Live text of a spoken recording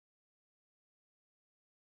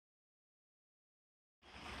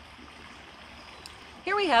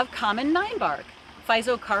Here we have common ninebark,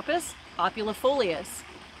 Physocarpus opulifolius.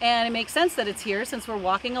 And it makes sense that it's here since we're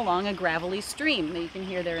walking along a gravelly stream that you can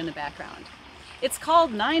hear there in the background. It's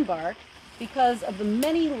called ninebark because of the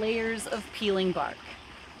many layers of peeling bark.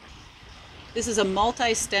 This is a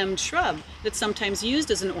multi-stemmed shrub that's sometimes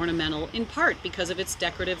used as an ornamental, in part because of its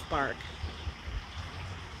decorative bark.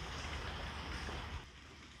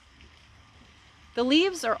 The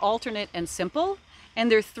leaves are alternate and simple,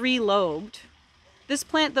 and they're three-lobed. This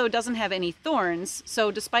plant, though, doesn't have any thorns,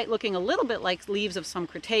 so despite looking a little bit like leaves of some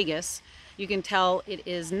Crataegus, you can tell it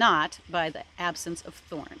is not by the absence of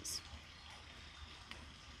thorns.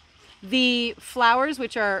 The flowers,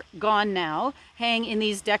 which are gone now, hang in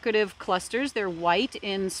these decorative clusters. They're white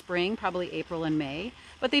in spring, probably April and May,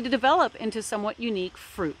 but they develop into somewhat unique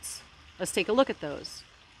fruits. Let's take a look at those.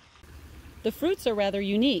 The fruits are rather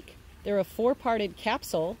unique. They're a four-parted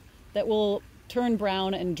capsule that will turn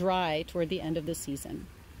brown and dry toward the end of the season.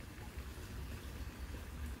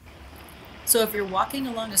 So if you're walking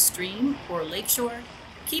along a stream or lakeshore,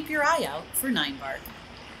 keep your eye out for ninebark.